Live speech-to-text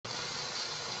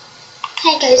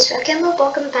Hey guys,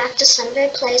 welcome back to Sunday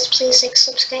Playz. Please like,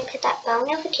 subscribe, hit that bell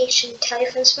notification, tell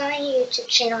your friends about my YouTube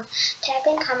channel, tag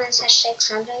in comments hashtag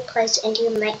Sunday Playz, and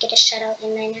you might get a shout out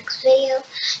in my next video.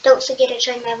 Don't forget to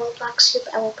join my Roblox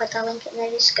group. I will put the link in the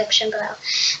description below.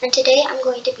 And today I'm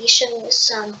going to be showing you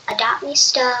some Adopt Me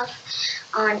stuff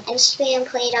on Instagram,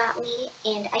 Play.me,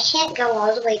 and I can't go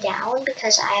all the way down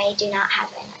because I do not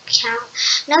have an account.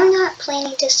 And I'm not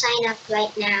planning to sign up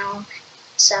right now,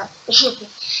 so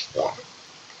yeah.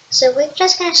 So we're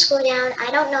just going to scroll down.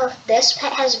 I don't know if this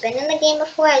pet has been in the game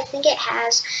before. I think it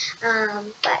has,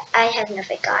 but I have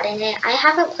never gotten it. I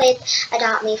haven't played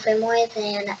Adopt Me for more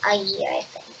than a year, I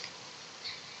think.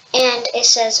 And it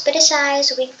says, bit of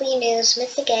size, weekly news,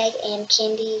 Mythic egg, and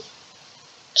candy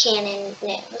cannon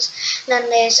news. Then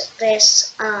there's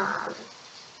this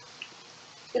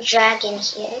dragon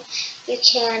here. You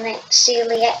can see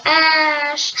Leah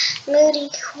Ash, Moody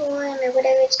Corn, or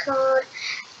whatever it's called.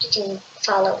 You can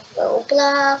follow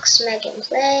Roblox,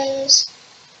 Playz,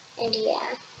 and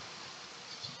yeah.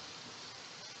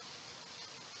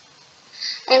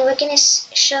 And we're going to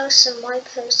show some more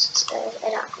posts of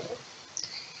Adopt Me.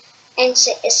 And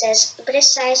it says, British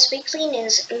Size Weekly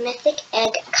News, Mythic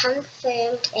Egg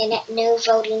confirmed in new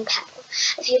voting paddle.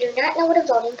 If you do not know what a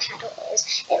voting paddle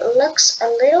is, it looks a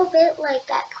little bit like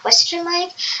that question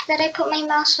mark that I put my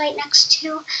mouse right next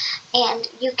to. And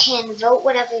you can vote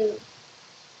whatever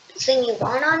thing you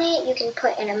want on it. You can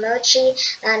put an emoji,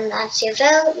 and that's your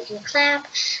vote. You can clap.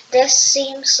 This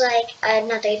seems like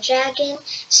another dragon.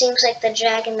 Seems like the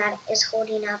dragon that is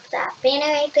holding up that banner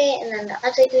right there, and then the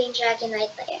other green dragon right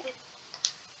there.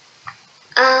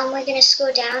 We're gonna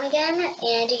scroll down again,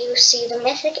 and you see the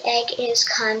Mythic egg is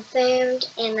confirmed,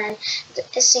 and then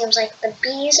it seems like the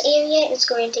bees area is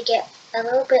going to get a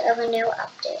little bit of a new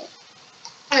update.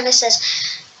 And it says,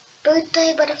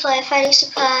 birthday butterfly Friday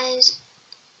surprise.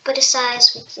 Bit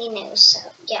size weekly news. So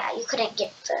yeah, you couldn't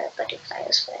get the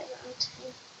butterflies for a long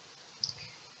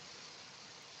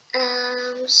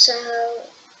time. So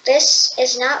this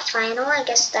is not final. I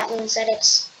guess that means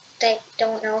that they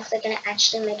don't know if they're gonna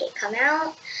actually make it come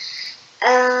out.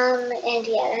 And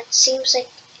yeah, that seems like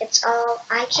it's all.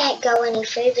 I can't go any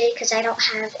further because I don't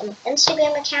have an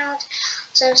Instagram account.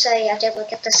 So I'm sorry, you have to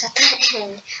look at this at the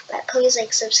end. But please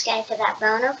like, subscribe for that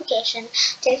bell notification.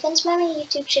 Tell your friends about my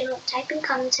YouTube channel. Type in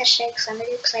comments hashtag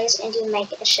Sunday Playz, and you might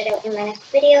get a shout out in my next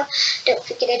video. Don't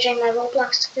forget to join my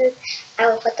Roblox group. I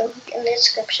will put the link in the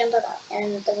description below.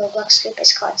 And the Roblox group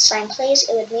is called Slime Playz.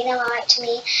 It would mean a lot to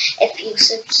me if you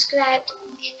subscribed,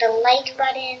 hit the like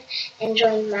button, and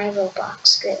join my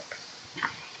Roblox group.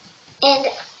 And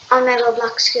on my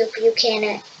Roblox group, you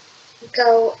can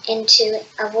go into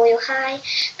a Royal High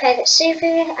private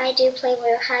server. I do play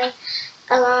Royal High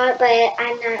a lot, but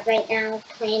I'm not right now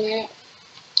playing it.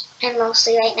 I'm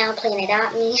mostly right now playing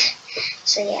Adopt Me.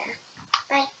 So yeah,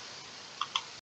 bye.